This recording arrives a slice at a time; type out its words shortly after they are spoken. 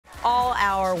All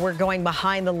hour, we're going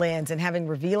behind the lens and having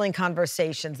revealing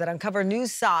conversations that uncover new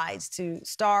sides to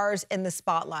stars in the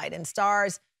spotlight. And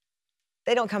stars,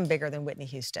 they don't come bigger than Whitney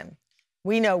Houston.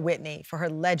 We know Whitney for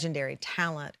her legendary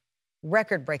talent,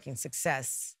 record-breaking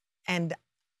success, and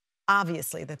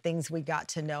obviously the things we got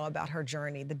to know about her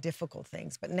journey, the difficult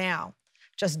things. But now,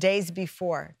 just days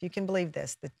before, if you can believe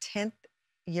this, the 10th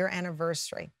year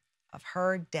anniversary of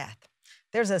her death,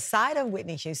 there's a side of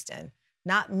Whitney Houston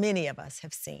not many of us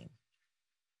have seen.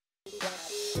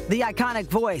 The iconic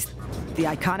voice, the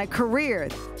iconic career,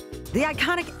 the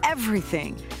iconic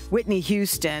everything. Whitney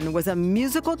Houston was a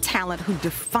musical talent who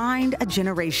defined a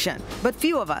generation. But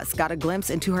few of us got a glimpse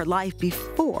into her life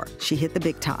before she hit the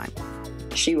big time.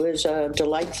 She was a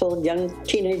delightful young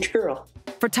teenage girl.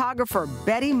 Photographer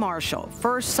Bette Marshall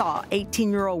first saw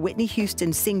 18-year-old Whitney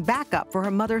Houston sing backup for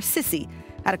her mother, Cissy,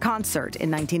 at a concert in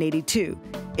 1982.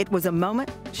 It was a moment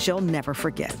she'll never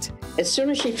forget. As soon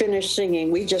as she finished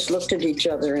singing, we just looked at each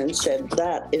other and said,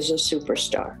 that is a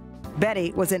superstar.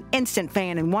 Bette was an instant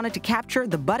fan and wanted to capture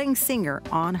the budding singer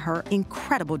on her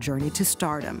incredible journey to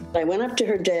stardom. I went up to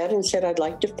her dad and said, I'd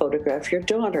like to photograph your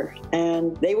daughter.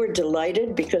 And they were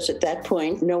delighted because at that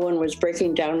point, no one was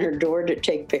breaking down her door to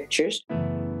take pictures.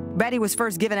 Bette was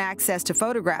first given access to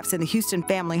photographs in the Houston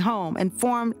family home and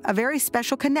formed a very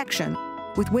special connection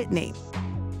with Whitney.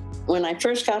 When I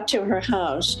first got to her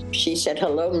house, she said,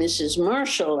 hello, Mrs.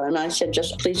 Marshall. And I said,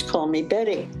 just please call me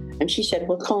Bette. And she said,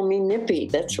 well, call me Nippy.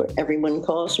 That's what everyone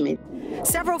calls me.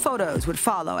 Several photos would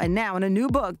follow, and now in a new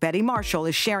book, Bette Marshall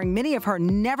is sharing many of her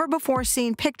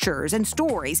never-before-seen pictures and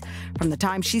stories from the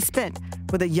time she spent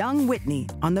with a young Whitney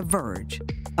on the verge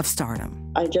of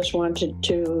stardom. I just wanted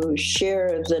to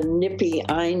share the Nippy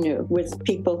I knew with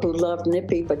people who loved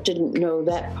Nippy but didn't know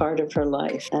that part of her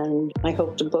life. And I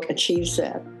hope the book achieves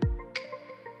that.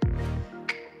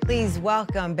 Please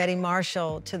welcome Bette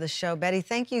Marshall to the show. Bette,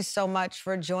 thank you so much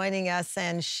for joining us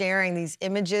and sharing these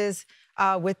images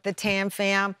with the Tam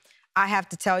fam. I have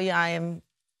to tell you, I'm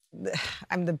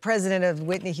the president of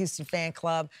Whitney Houston Fan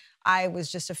Club. I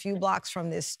was just a few blocks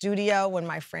from this studio when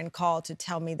my friend called to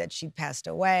tell me that she passed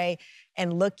away.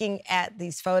 And looking at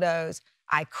these photos,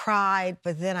 I cried,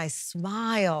 but then I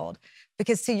smiled.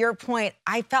 Because to your point,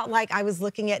 I felt like I was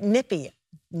looking at Nippy.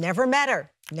 Never met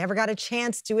her, never got a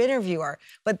chance to interview her.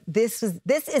 But this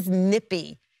is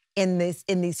Nippy in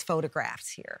these photographs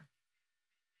here.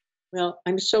 Well,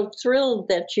 I'm so thrilled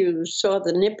that you saw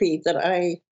the Nippy that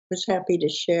I was happy to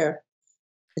share.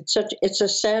 It's a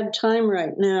sad time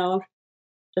right now,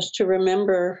 just to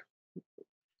remember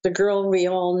the girl we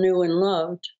all knew and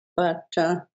loved. But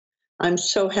I'm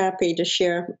so happy to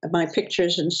share my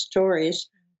pictures and stories,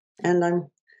 and I'm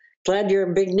glad you're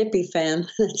a big Nippy fan.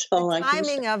 That's all I can say. The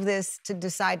timing of this to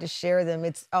decide to share them,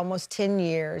 it's almost 10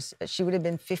 years. She would have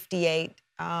been 58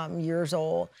 years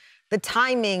old. The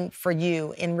timing for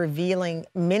you in revealing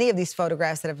many of these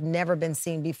photographs that have never been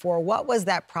seen before, what was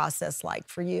that process like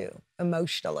for you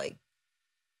emotionally?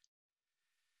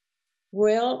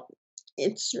 Well,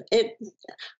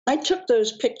 I took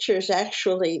those pictures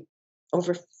actually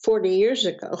over 40 years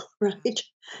ago, right?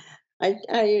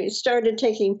 I started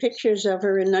taking pictures of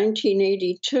her in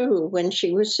 1982 when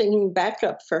she was singing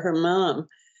backup for her mom.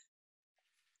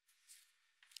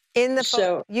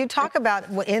 You talk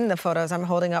about in the photos, I'm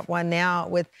holding up one now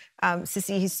with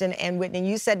Cissy Houston and Whitney.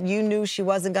 You said you knew she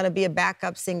wasn't going to be a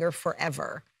backup singer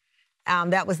forever.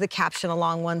 That was the caption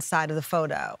along one side of the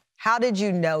photo. How did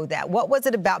you know that? What was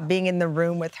it about being in the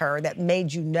room with her that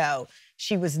made you know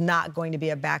she was not going to be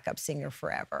a backup singer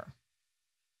forever?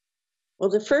 Well,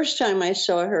 the first time I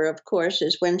saw her, of course,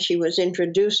 is when she was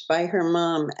introduced by her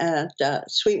mom at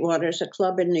Sweetwater's, a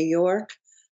club in New York,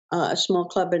 a small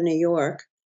club in New York.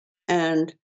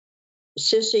 And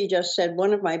Cissy just said,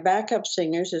 one of my backup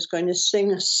singers is going to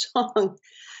sing a song.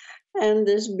 And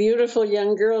this beautiful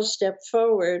young girl stepped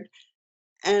forward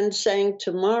and sang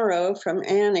Tomorrow from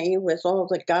Annie with all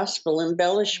the gospel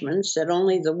embellishments that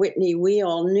only the Whitney we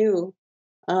all knew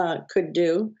could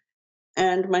do.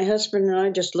 And my husband and I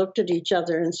just looked at each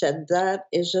other and said, that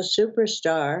is a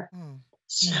superstar.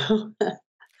 So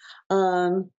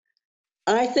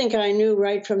I think I knew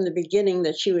right from the beginning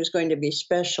that she was going to be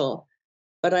special,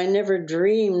 but I never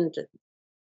dreamed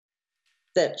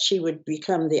that she would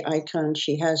become the icon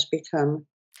she has become.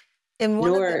 In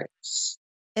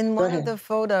one of the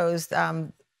photos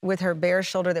with her bare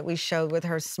shoulder that we showed with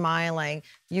her smiling,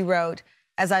 you wrote,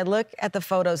 as I look at the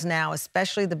photos now,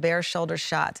 especially the bare shoulder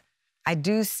shot, I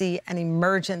do see an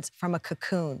emergence from a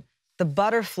cocoon. The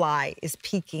butterfly is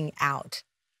peeking out.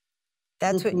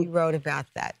 That's what you wrote about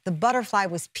that. The butterfly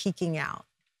was peeking out.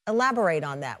 Elaborate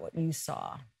on that, what you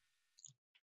saw.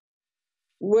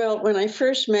 Well, when I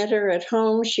first met her at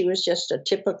home, she was just a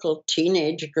typical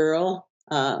teenage girl,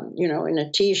 in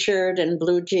a t-shirt and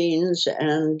blue jeans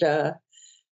and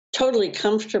totally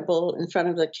comfortable in front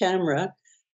of the camera.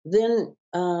 Then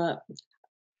a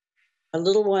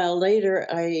little while later,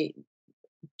 I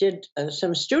did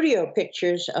some studio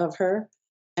pictures of her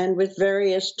and with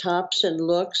various tops and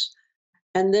looks.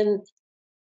 And then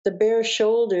the bare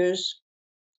shoulders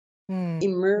Mm.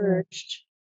 emerged,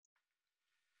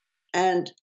 and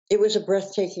it was a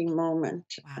breathtaking moment.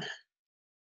 Wow.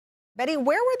 Betty,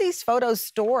 where were these photos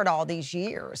stored all these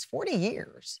years? 40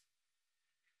 years.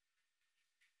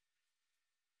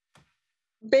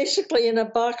 Basically, in a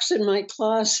box in my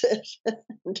closet.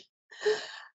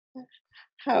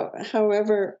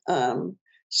 However,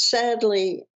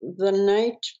 sadly, the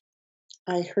night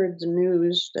I heard the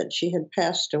news that she had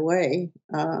passed away,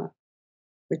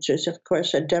 which is, of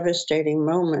course, a devastating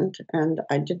moment, and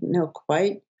I didn't know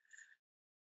quite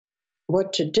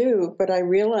what to do, but I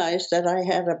realized that I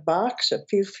had a box a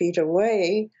few feet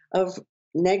away of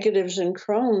negatives and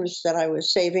chromes that I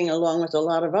was saving along with a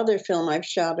lot of other film I've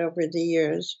shot over the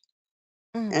years.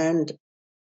 Mm. And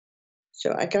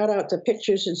so I got out the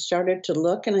pictures and started to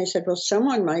look, and I said, well,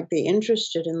 someone might be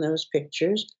interested in those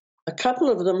pictures. A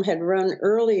couple of them had run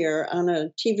earlier on a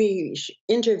TV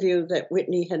interview that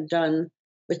Whitney had done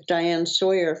with Diane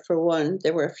Sawyer, for one.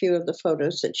 There were a few of the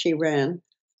photos that she ran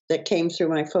that came through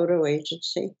my photo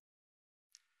agency.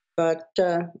 But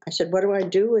I said, what do I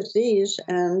do with these?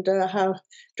 And how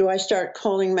do I start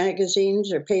calling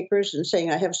magazines or papers and saying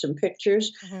I have some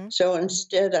pictures? Mm-hmm. So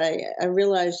instead, I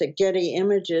realized that Getty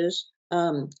Images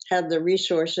had the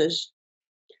resources,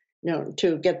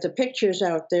 to get the pictures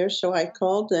out there. So I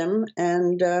called them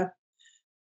and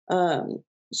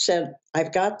said,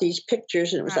 I've got these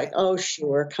pictures. And it was Right. like, oh,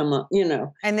 sure, come on,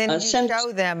 And then you send,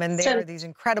 show them, and there are these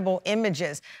incredible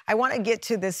images. I want to get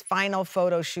to this final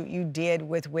photo shoot you did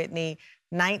with Whitney,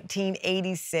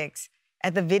 1986,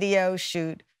 at the video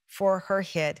shoot for her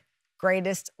hit,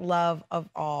 Greatest Love of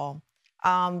All.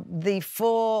 The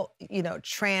full,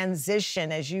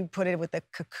 transition, as you put it, with the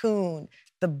cocoon,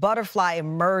 the butterfly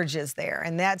emerges there.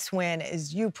 And that's when,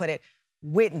 as you put it,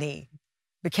 Whitney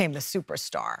became the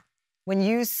superstar. When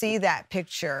you see that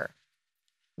picture,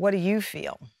 what do you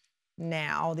feel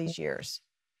now, all these years?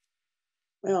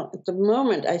 well, at the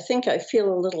moment, I think I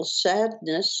feel a little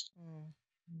sadness,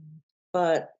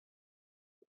 but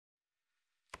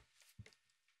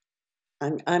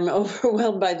I'm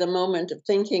overwhelmed by the moment of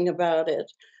thinking about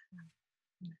it.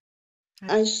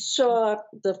 I saw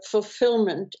the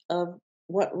fulfillment of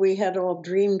what we had all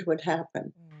dreamed would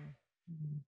happen.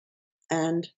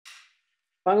 And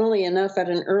funnily enough, at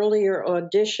an earlier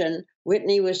audition,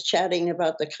 Whitney was chatting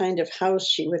about the kind of house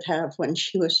she would have when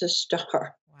she was a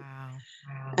star. Wow.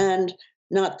 And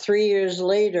not 3 years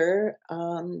later,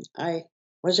 I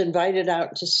was invited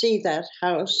out to see that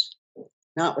house,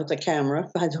 not with the camera,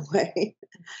 by the way.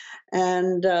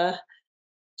 And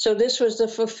so this was the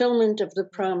fulfillment of the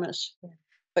promise.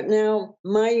 But now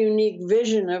my unique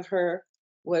vision of her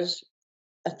was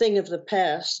a thing of the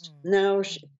past. Now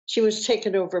she was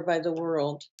taken over by the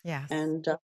world. Yes. And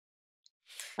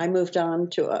I moved on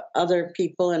to other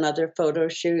people and other photo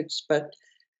shoots, but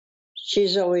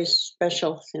she's always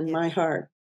special in my heart.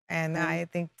 And I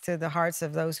think to the hearts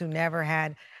of those who never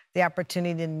had the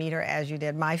opportunity to meet her as you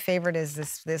did. My favorite is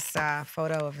this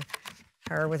photo of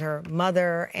her with her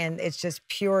mother, and it's just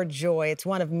pure joy. It's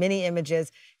one of many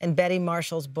images in Bette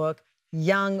Marshall's book,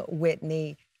 Young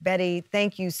Whitney. Betty,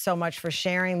 thank you so much for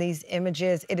sharing these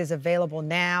images. It is available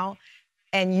now,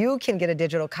 and you can get a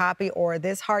digital copy or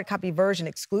this hard copy version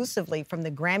exclusively from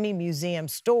the Grammy Museum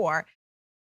store.